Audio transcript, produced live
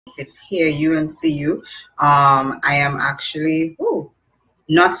It's hear you and see you. I am actually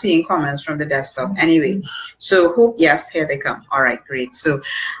not seeing comments from the desktop. Anyway, so hope, yes, here they come. All right, great. So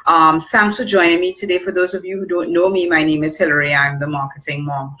thanks for joining me today. For those of you who don't know me, my name is Hillary. I'm the marketing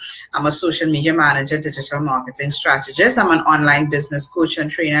mom. I'm a social media manager, digital marketing strategist. I'm an online business coach and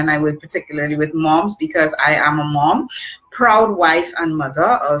trainer, and I work particularly with moms because I am a mom, proud wife and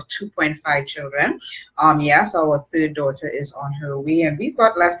mother of 2.5 children. Yes, our third daughter is on her way, and we've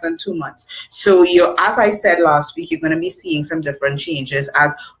got less than 2 months. So as I said last week, you're going to be seeing some different changes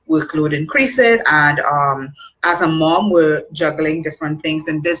as workload increases, and as a mom, we're juggling different things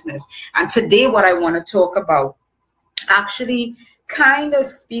in business. And today, what I want to talk about actually kind of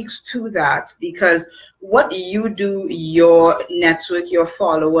speaks to that, because what you do, your network, your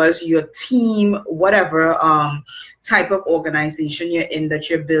followers, your team, whatever type of organization you're in that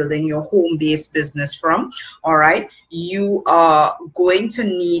you're building your home-based business from, all right, you are going to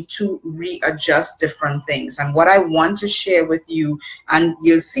need to readjust different things. And what I want to share with you, and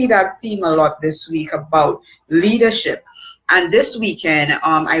you'll see that theme a lot this week about leadership. And this weekend,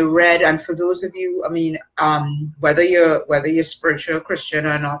 I read, and for those of you, I mean, whether you're spiritual Christian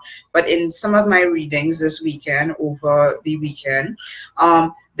or not, but in some of my readings this weekend, over the weekend,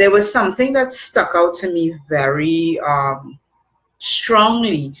 there was something that stuck out to me very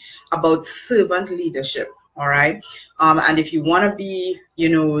strongly about servant leadership. All right. And if you want to be,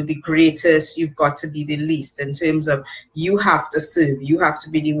 the greatest, you've got to be the least, in terms of you have to serve. You have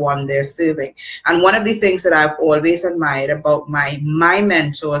to be the one they're serving. And one of the things that I've always admired about my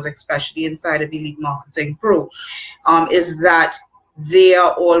mentors, especially inside of Elite Marketing Pro, is that they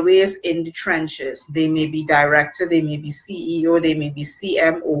are always in the trenches. They may be director, they may be CEO, they may be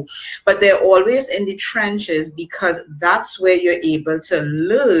CMO, but they're always in the trenches, because that's where you're able to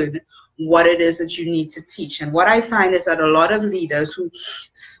learn what it is that you need to teach. And what I find is that a lot of leaders who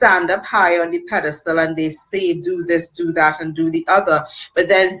stand up high on the pedestal and they say do this, do that, and do the other, but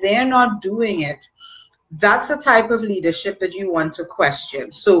then they're not doing it, that's a type of leadership that you want to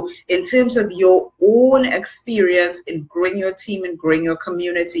question. So in terms of your own experience in growing your team and growing your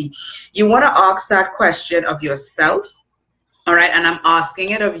community, you want to ask that question of yourself. All right, and I'm asking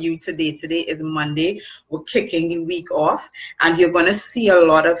it of you today. Today is Monday. We're kicking the week off, and you're going to see a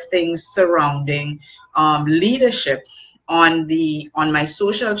lot of things surrounding leadership on my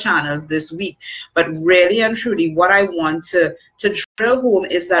social channels this week. But really and truly, what I want to drill home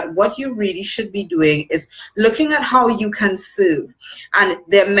is that what you really should be doing is looking at how you can serve. And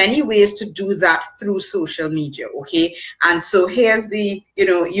there are many ways to do that through social media, okay? And so here's the,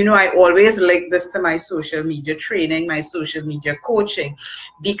 I always link this to my social media training, my social media coaching,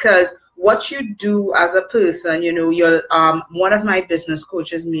 because what you do as a person, you're one of my business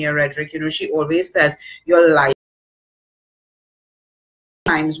coaches, Mia Redrick, she always says your life.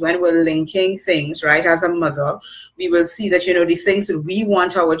 Times when we're linking things, right, as a mother, we will see that the things that we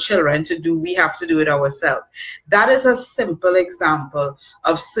want our children to do, we have to do it ourselves. That is a simple example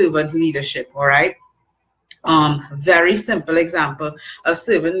of servant leadership. All right, very simple example of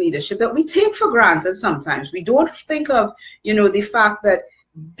servant leadership that we take for granted sometimes. We don't think of the fact that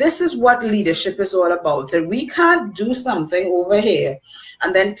this is what leadership is all about, that we can't do something over here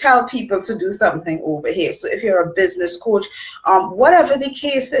and then tell people to do something over here. So if you're a business coach, whatever the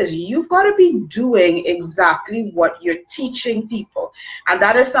case is, you've got to be doing exactly what you're teaching people. And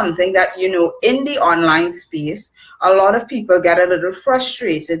that is something that, in the online space, a lot of people get a little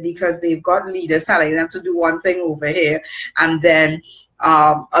frustrated because they've got leaders telling them to do one thing over here, and then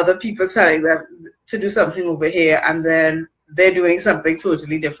other people telling them to do something over here, and then they're doing something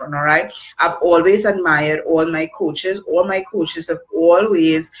totally different. All right, I've always admired all my coaches. All my coaches have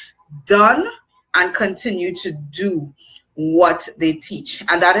always done and continue to do what they teach,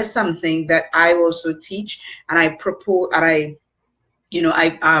 and that is something that I also teach, and I propose, and I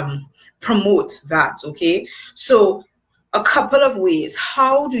promote that. Okay, so a couple of ways.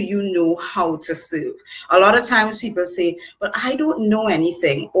 How do you know how to serve? A lot of times people say, but I don't know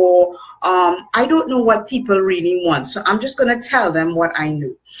anything, or I don't know what people really want, so I'm just going to tell them what I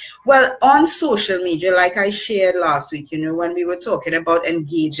know. Well, on social media, like I shared last week, when we were talking about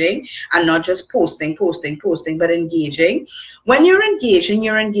engaging and not just posting, but engaging. When you're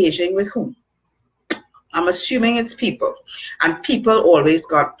engaging with who? I'm assuming it's people, and people always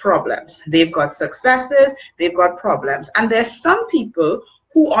got problems. They've got successes, they've got problems. And there's some people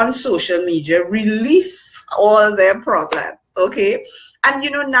who on social media release all their problems, okay? And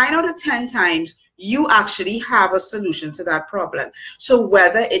 9 out of 10 times, you actually have a solution to that problem. So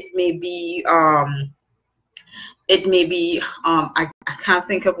whether it may be It may be, I can't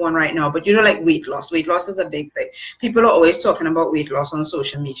think of one right now, but you know, like weight loss. Weight loss is a big thing. People are always talking about weight loss on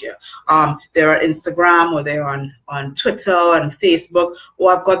social media. They're on Instagram, or they're on Twitter and Facebook. Oh,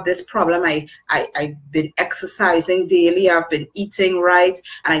 I've got this problem. I've been exercising daily. I've been eating right,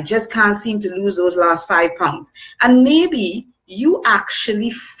 and I just can't seem to lose those last 5 pounds. And maybe you actually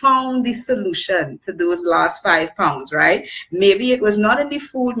found the solution to those last 5 pounds, right? Maybe it was not in the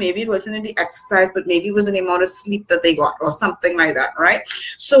food, maybe it wasn't in the exercise, but maybe it was in the amount of sleep that they got or something like that, right?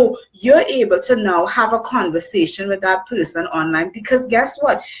 So you're able to now have a conversation with that person online, because guess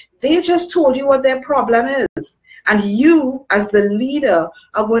what? They just told you what their problem is. And you, as the leader,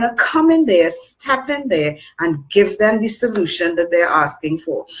 are going to come in there, step in there, and give them the solution that they're asking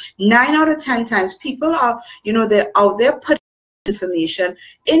for. 9 out of 10 times, people are, they're out there putting information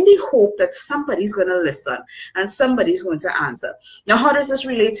in the hope that somebody's going to listen and somebody's going to answer. Now, how does this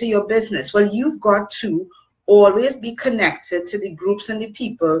relate to your business? Well, you've got to always be connected to the groups and the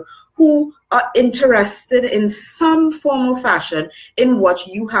people who are interested in some form or fashion in what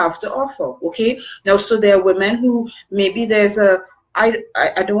you have to offer. Okay, now, so there are women who maybe there's a I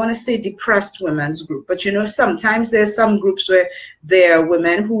don't want to say depressed women's group, but sometimes there's some groups where there are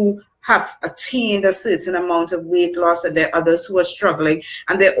women who have attained a certain amount of weight loss, and there are others who are struggling,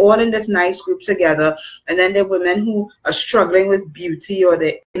 and they're all in this nice group together. And then there are women who are struggling with beauty or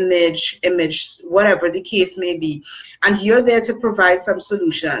their image, whatever the case may be. And you're there to provide some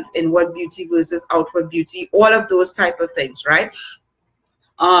solutions in what beauty versus outward beauty, all of those type of things, right?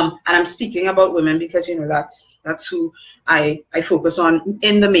 And I'm speaking about women because that's who I focus on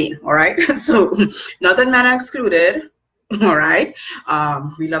in the main, all right? So not that men are excluded. All right,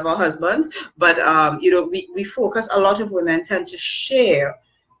 we love our husbands, but we focus. A lot of women tend to share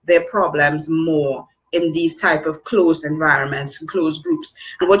their problems more in these type of closed environments, closed groups.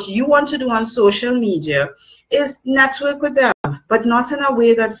 And what you want to do on social media is network with them, but not in a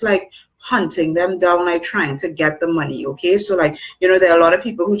way that's like hunting them down, like trying to get the money. Okay, so like there are a lot of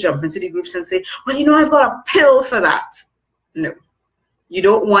people who jump into the groups and say, well, I've got a pill for that. No, you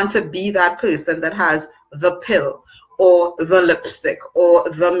don't want to be that person that has the pill, or the lipstick, or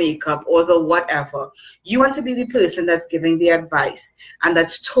the makeup, or the whatever. You want to be the person that's giving the advice and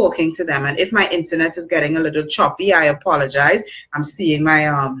that's talking to them. And if my internet is getting a little choppy, I apologize. I'm seeing my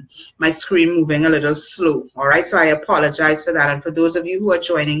my screen moving a little slow. All right, so I apologize for that. And for those of you who are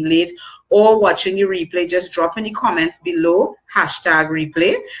joining late or watching the replay, just drop in the comments below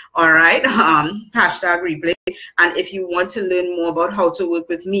 #replay. All right, #replay. And if you want to learn more about how to work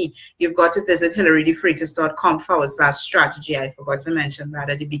with me, you've got to visit HillaryDeFreitas.com/strategy. I forgot to mention that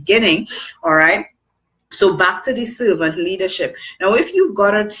at the beginning. All right. So back to the servant leadership. Now, if you've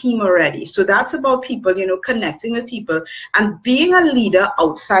got a team already, so that's about people, connecting with people and being a leader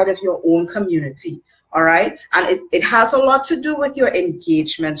outside of your own community. All right. And it has a lot to do with your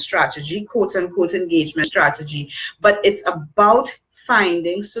engagement strategy, quote unquote engagement strategy, but it's about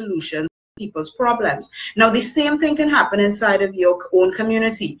finding solutions people's problems. Now, the same thing can happen inside of your own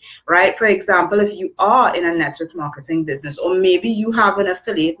community, right? For example, if you are in a network marketing business, or maybe you have an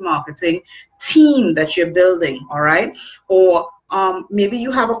affiliate marketing team that you're building, all right? Or maybe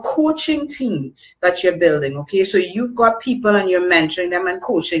you have a coaching team that you're building, okay? So you've got people and you're mentoring them and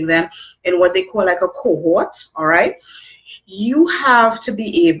coaching them in what they call like a cohort, all right? You have to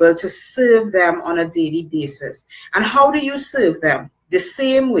be able to serve them on a daily basis. And how do you serve them? The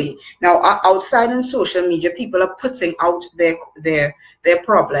same way. Now, outside on social media, people are putting out their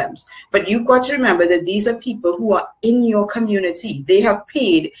problems. But you've got to remember that these are people who are in your community. They have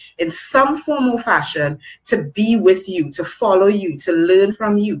paid in some form or fashion to be with you, to follow you, to learn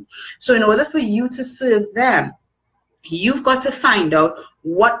from you. So in order for you to serve them, you've got to find out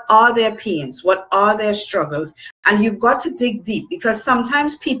what are their pains, what are their struggles, and you've got to dig deep, because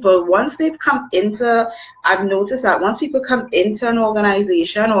sometimes people, once they've come into, I've noticed that once people come into an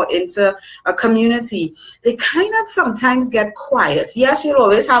organization or into a community, they kind of sometimes get quiet. Yes, you'll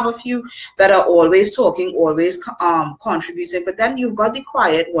always have a few that are always talking, always contributing, but then you've got the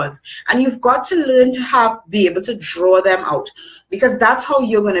quiet ones, and you've got to learn to be able to draw them out, because that's how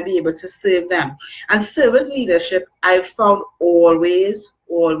you're going to be able to serve them. And servant leadership, I've found always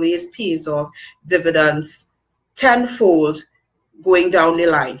pays off dividends tenfold going down the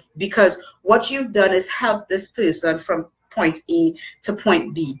line, because what you've done is help this person from point A to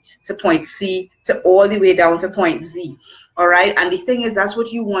point B to point C to all the way down to point Z. All right, and the thing is, that's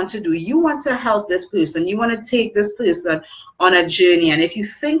what you want to do. You want to help this person. You want to take this person on a journey. And if you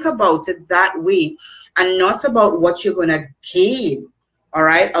think about it that way and not about what you're going to gain, All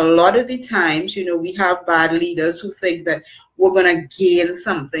right. A lot of the times, you know, we have bad leaders who think that we're going to gain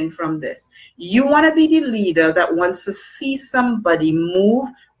something from this. You want to be the leader that wants to see somebody move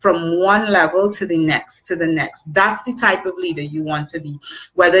from one level to the next, to the next. That's the type of leader you want to be,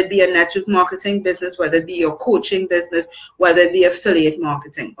 whether it be a network marketing business, whether it be your coaching business, whether it be affiliate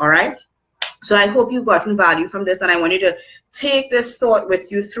marketing. All right. So I hope you've gotten value from this, and I want you to take this thought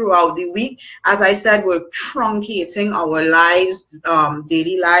with you throughout the week. As I said, we're truncating our lives,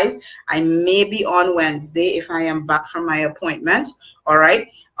 daily lives. I may be on Wednesday if I am back from my appointment. All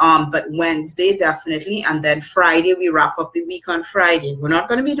right. But Wednesday definitely, and then Friday we wrap up the week on Friday. We're not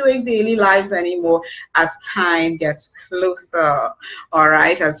going to be doing daily lives anymore as time gets closer. All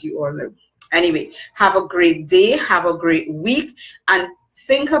right, as you all know. Anyway, have a great day, have a great week, and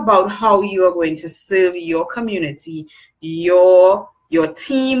think about how you are going to serve your community, your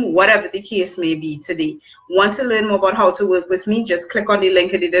team, whatever the case may be today. Want to learn more about how to work with me? Just click on the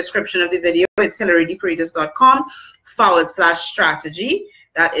link in the description of the video. It's hillarydefreitas.com/strategy.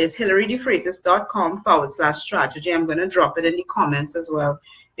 That is hillarydefreitas.com/strategy. I'm going to drop it in the comments as well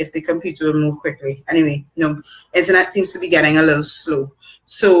if the computer will move quickly. Anyway, no, internet seems to be getting a little slow.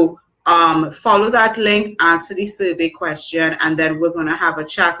 So follow that link, answer the survey question, and then we're going to have a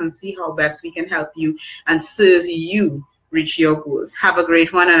chat and see how best we can help you and serve you reach your goals. Have a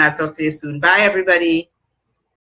great one, and I'll talk to you soon. Bye, everybody.